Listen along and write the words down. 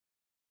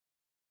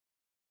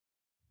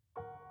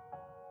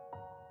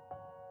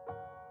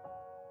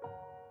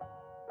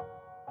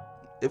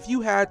if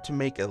you had to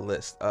make a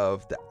list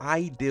of the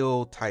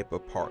ideal type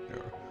of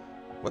partner,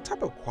 what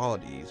type of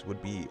qualities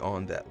would be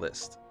on that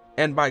list?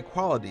 And by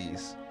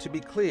qualities, to be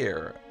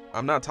clear,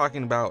 I'm not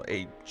talking about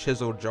a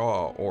chiseled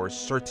jaw or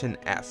certain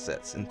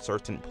assets in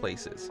certain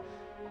places.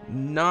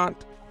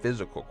 Not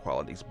physical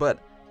qualities, but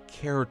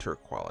character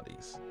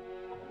qualities.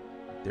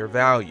 Their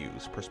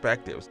values,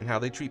 perspectives, and how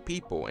they treat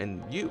people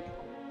and you.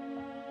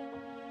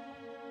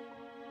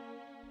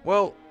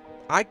 Well,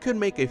 I could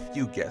make a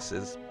few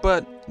guesses,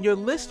 but your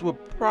list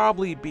would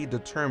probably be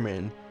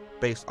determined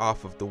based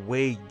off of the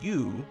way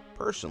you,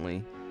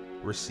 personally,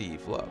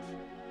 receive love.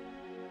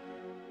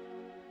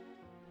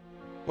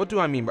 What do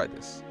I mean by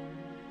this?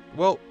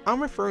 Well,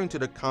 I'm referring to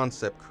the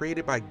concept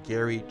created by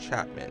Gary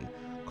Chapman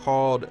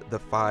called the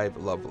 5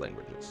 love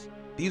languages.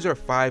 These are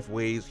 5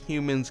 ways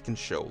humans can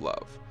show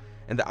love.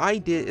 And the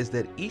idea is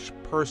that each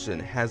person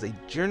has a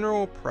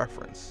general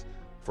preference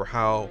for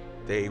how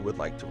they would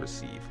like to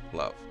receive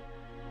love.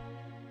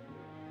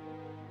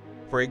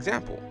 For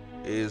example,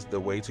 is the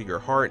way to your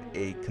heart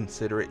a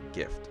considerate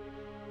gift?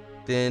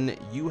 Then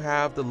you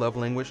have the love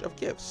language of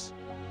gifts.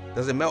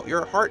 Does it melt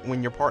your heart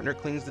when your partner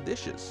cleans the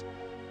dishes?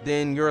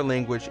 Then your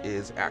language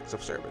is acts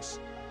of service.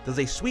 Does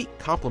a sweet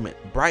compliment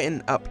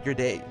brighten up your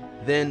day?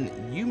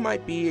 Then you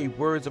might be a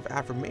words of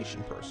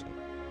affirmation person.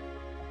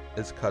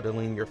 Is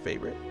cuddling your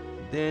favorite?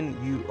 Then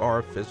you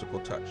are physical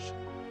touch.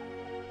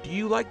 Do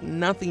you like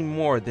nothing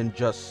more than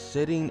just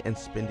sitting and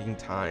spending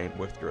time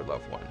with your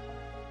loved one?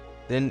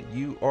 Then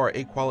you are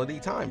a quality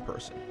time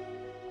person.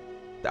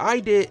 The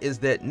idea is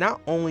that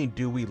not only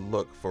do we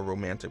look for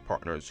romantic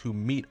partners who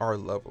meet our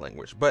love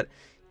language, but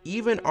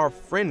even our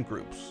friend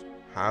groups,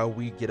 how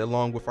we get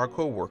along with our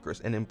coworkers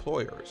and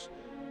employers,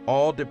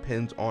 all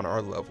depends on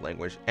our love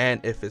language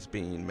and if it's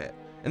being met.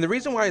 And the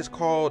reason why it's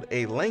called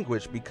a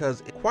language,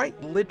 because it quite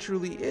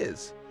literally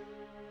is.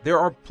 There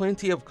are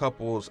plenty of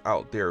couples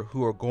out there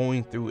who are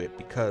going through it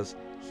because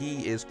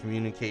he is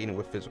communicating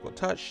with physical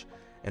touch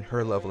and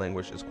her love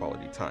language is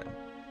quality time.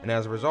 And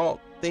as a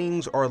result,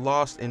 things are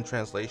lost in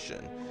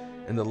translation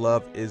and the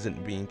love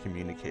isn't being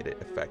communicated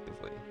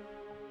effectively.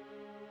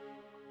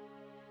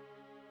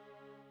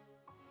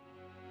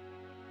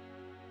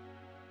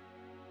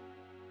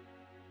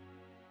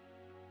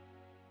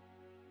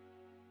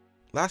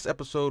 Last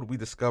episode, we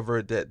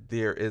discovered that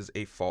there is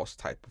a false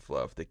type of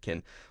love that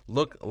can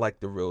look like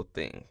the real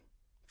thing,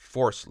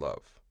 forced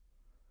love.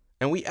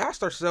 And we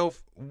asked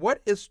ourselves,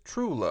 what is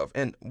true love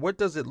and what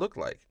does it look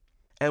like?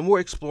 And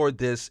we'll explore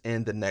this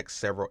in the next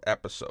several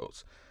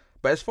episodes.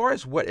 But as far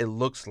as what it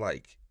looks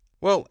like,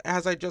 well,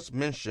 as I just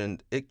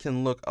mentioned, it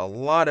can look a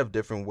lot of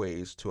different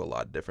ways to a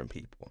lot of different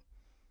people.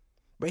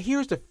 But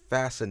here's the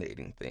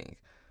fascinating thing.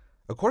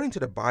 According to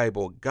the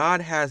Bible,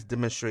 God has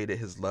demonstrated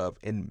his love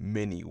in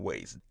many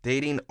ways,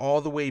 dating all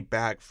the way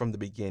back from the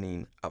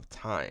beginning of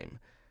time,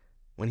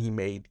 when he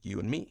made you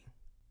and me,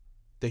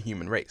 the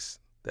human race,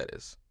 that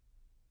is.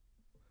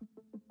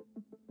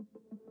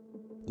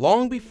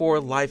 Long before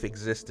life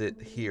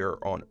existed here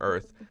on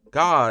earth,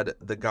 God,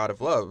 the God of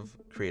love,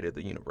 created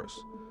the universe.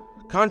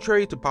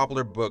 Contrary to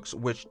popular books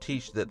which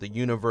teach that the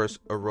universe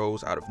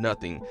arose out of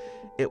nothing,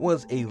 it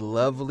was a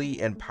lovely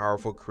and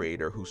powerful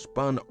creator who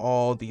spun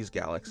all these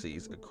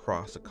galaxies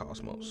across the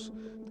cosmos.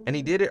 And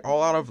he did it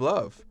all out of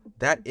love.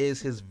 That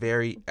is his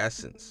very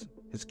essence,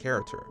 his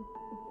character.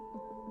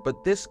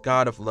 But this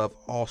God of love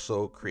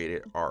also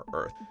created our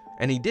earth.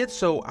 And he did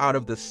so out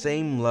of the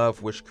same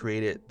love which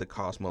created the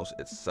cosmos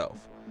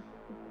itself.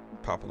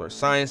 Popular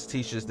science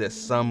teaches that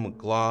some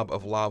glob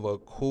of lava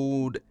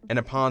cooled, and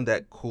upon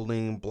that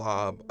cooling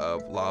blob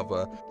of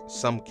lava,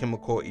 some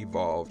chemical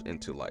evolved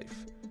into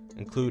life,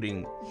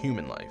 including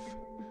human life.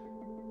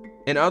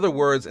 In other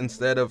words,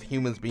 instead of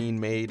humans being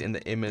made in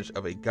the image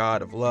of a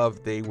God of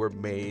love, they were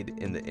made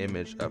in the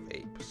image of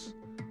apes.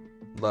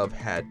 Love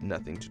had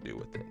nothing to do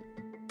with it.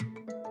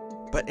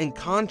 But in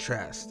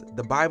contrast,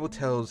 the Bible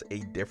tells a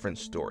different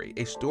story,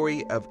 a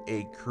story of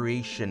a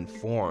creation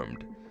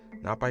formed,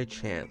 not by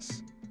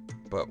chance,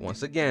 but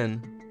once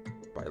again,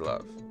 by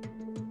love,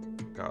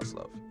 God's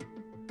love.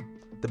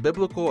 The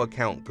biblical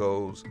account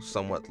goes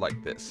somewhat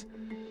like this.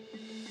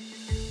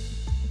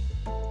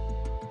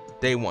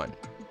 Day 1,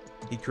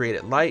 he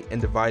created light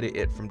and divided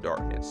it from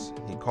darkness.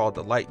 He called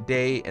the light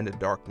day and the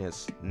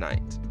darkness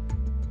night.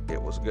 It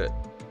was good.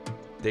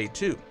 Day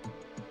 2,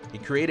 he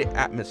created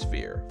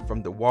atmosphere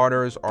from the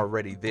waters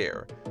already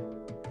there,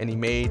 and he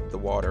made the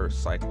water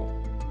cycle.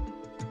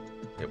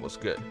 It was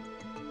good.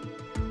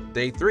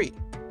 Day 3,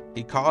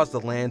 he caused the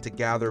land to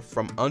gather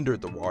from under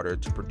the water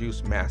to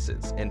produce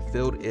masses and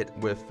filled it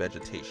with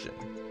vegetation.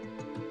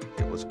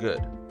 It was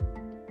good.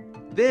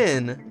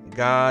 Then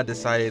God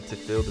decided to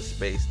fill the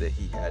space that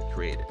he had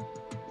created.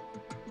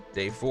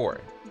 Day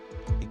 4,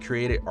 he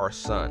created our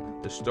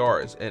sun, the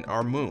stars, and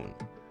our moon.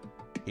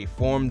 He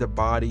formed the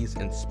bodies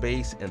in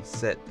space and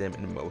set them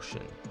in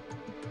motion.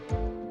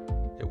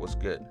 It was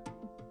good.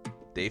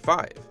 Day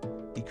 5,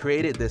 he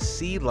created the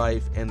sea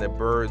life and the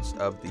birds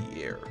of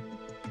the air.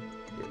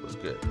 It was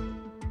good.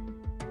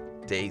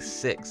 Day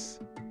 6,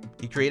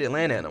 he created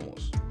land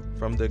animals,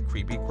 from the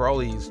creepy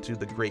crawlies to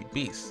the great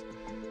beasts.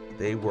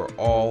 They were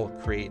all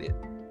created.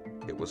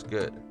 It was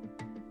good.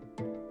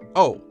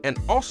 Oh, and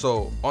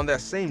also on that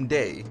same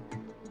day,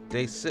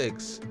 day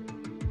 6,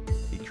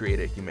 he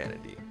created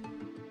humanity.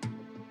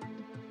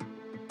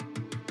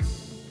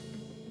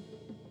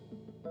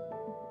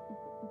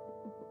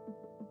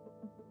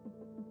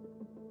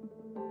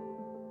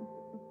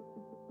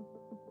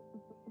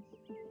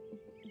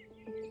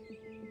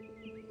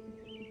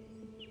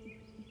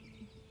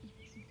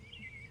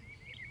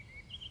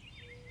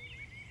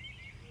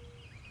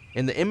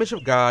 In the image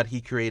of God, he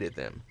created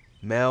them.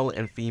 Male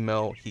and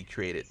female, he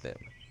created them.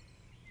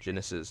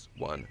 Genesis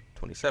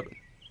 1:27.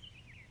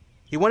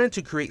 He wanted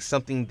to create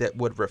something that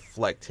would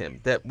reflect him,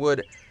 that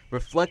would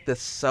reflect the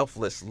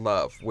selfless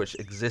love which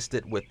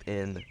existed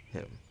within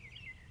him.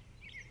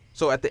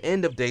 So at the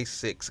end of day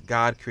 6,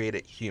 God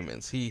created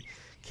humans. He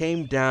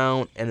came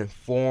down and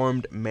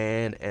formed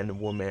man and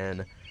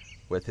woman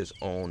with his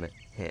own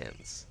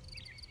hands.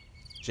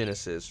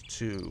 Genesis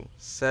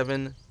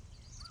 2:7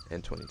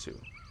 and 22.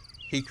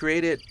 He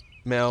created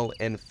male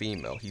and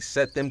female. He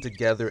set them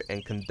together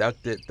and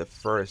conducted the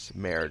first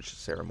marriage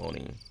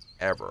ceremony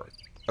ever.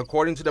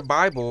 According to the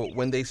Bible,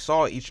 when they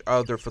saw each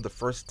other for the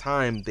first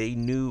time, they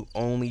knew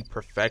only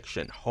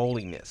perfection,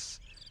 holiness,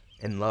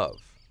 and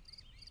love.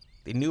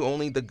 They knew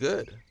only the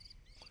good.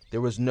 There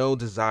was no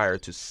desire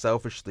to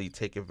selfishly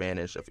take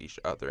advantage of each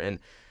other. And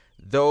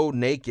though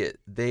naked,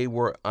 they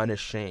were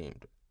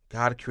unashamed.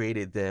 God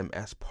created them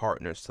as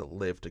partners to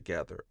live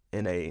together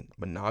in a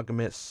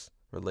monogamous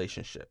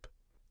relationship.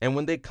 And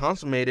when they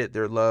consummated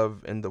their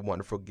love in the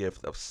wonderful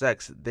gift of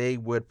sex, they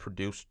would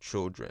produce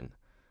children.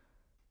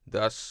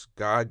 Thus,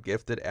 God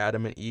gifted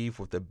Adam and Eve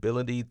with the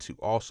ability to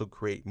also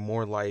create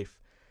more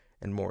life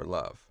and more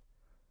love.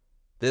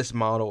 This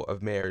model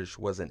of marriage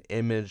was an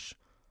image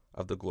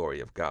of the glory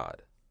of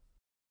God.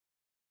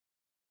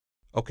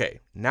 Okay,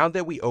 now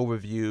that we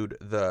overviewed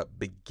the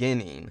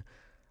beginning,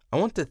 I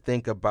want to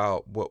think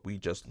about what we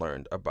just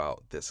learned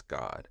about this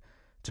God.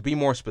 To be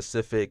more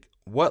specific,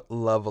 what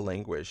love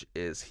language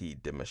is he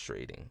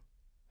demonstrating?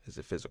 Is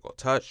it physical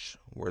touch,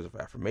 words of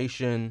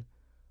affirmation,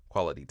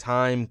 quality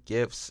time,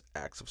 gifts,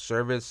 acts of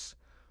service,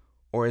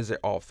 or is it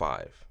all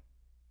 5?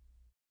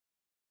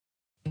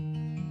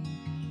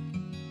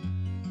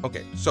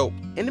 Okay, so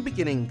in the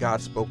beginning, God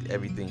spoke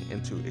everything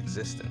into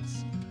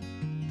existence.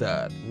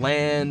 The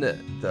land,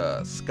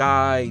 the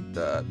sky,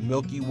 the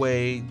Milky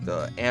Way,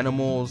 the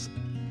animals,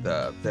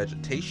 the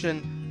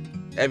vegetation,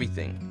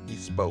 everything he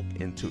spoke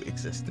into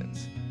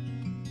existence.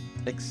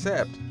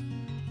 Except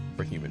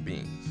for human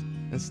beings.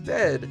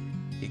 Instead,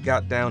 he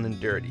got down and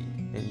dirty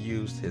and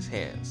used his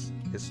hands,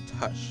 his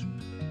touch,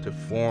 to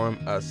form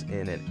us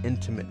in an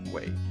intimate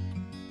way,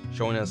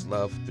 showing us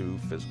love through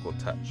physical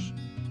touch.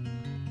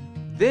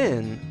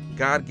 Then,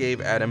 God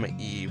gave Adam and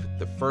Eve,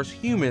 the first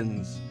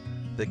humans,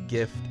 the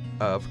gift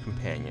of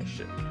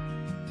companionship.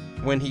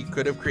 When he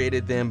could have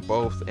created them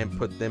both and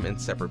put them in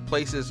separate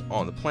places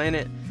on the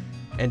planet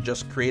and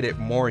just created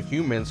more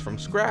humans from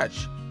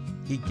scratch,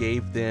 he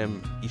gave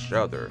them each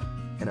other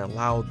and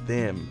allowed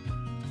them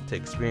to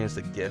experience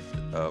the gift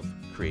of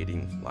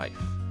creating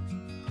life.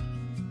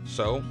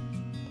 So,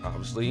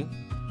 obviously,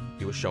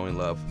 he was showing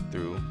love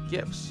through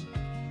gifts.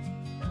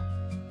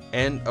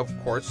 And of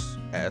course,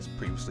 as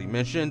previously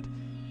mentioned,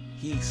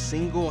 he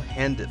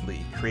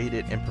single-handedly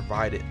created and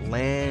provided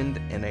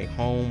land and a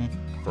home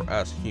for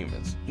us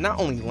humans. Not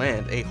only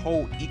land, a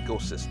whole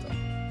ecosystem.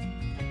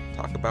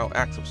 Talk about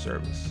acts of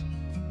service.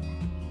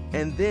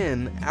 And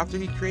then, after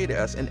he created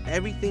us and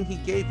everything he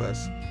gave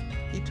us,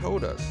 he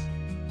told us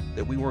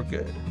that we were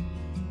good,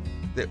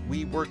 that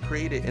we were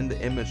created in the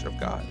image of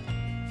God.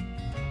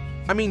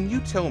 I mean, you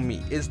tell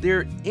me, is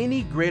there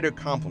any greater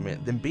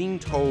compliment than being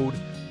told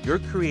you're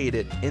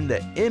created in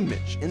the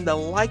image, in the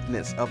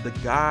likeness of the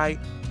guy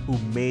who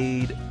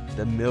made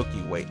the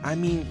Milky Way? I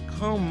mean,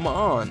 come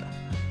on.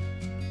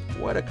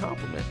 What a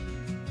compliment.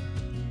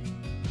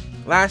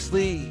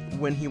 Lastly,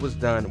 when he was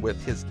done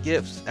with his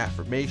gifts,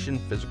 affirmation,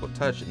 physical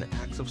touch, and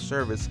acts of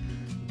service,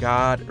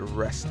 God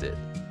rested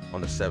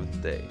on the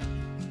 7th day.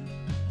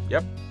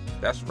 Yep,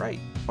 that's right.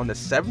 On the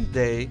 7th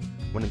day,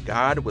 when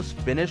God was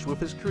finished with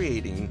his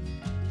creating,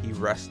 he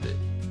rested.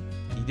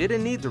 He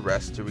didn't need to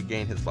rest to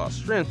regain his lost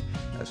strength,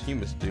 as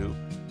humans do.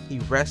 He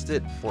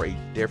rested for a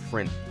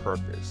different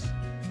purpose.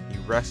 He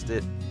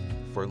rested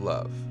for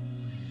love.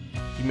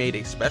 He made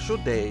a special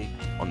day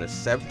on the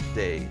 7th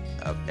day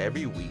of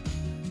every week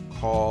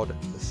called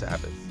the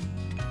Sabbath.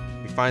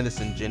 We find this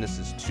in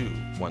Genesis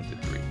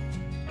 2:1-3.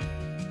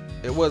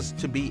 It was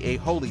to be a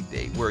holy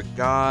day where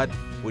God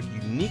would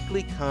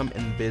uniquely come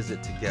and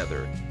visit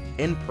together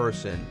in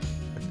person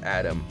with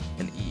Adam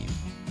and Eve.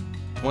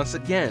 Once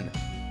again,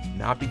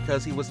 not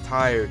because he was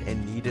tired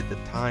and needed the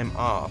time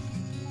off.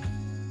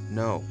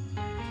 No,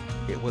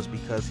 it was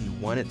because he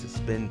wanted to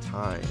spend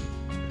time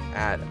with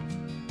Adam,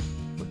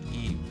 with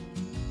Eve,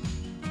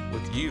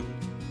 with you,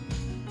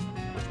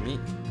 with me.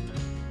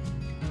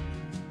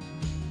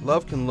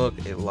 Love can look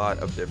a lot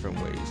of different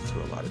ways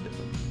to a lot of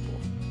different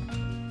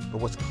people. But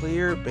what's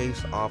clear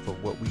based off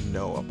of what we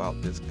know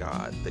about this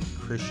God that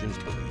Christians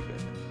believe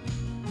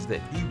in is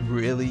that he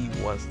really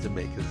wants to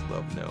make his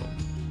love known.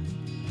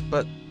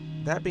 But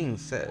that being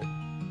said,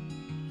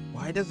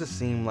 why does it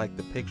seem like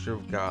the picture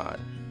of God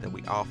that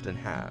we often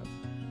have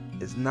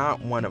is not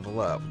one of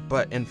love,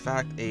 but in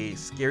fact a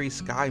scary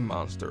sky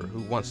monster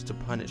who wants to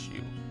punish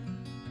you?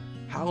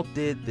 How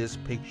did this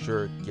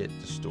picture get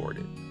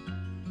distorted?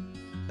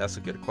 That's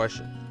a good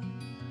question.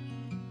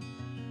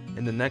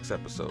 In the next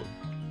episode,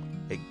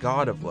 a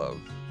God of love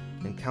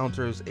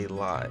encounters a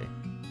lie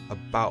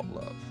about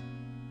love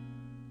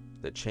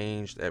that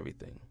changed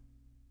everything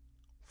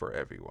for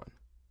everyone.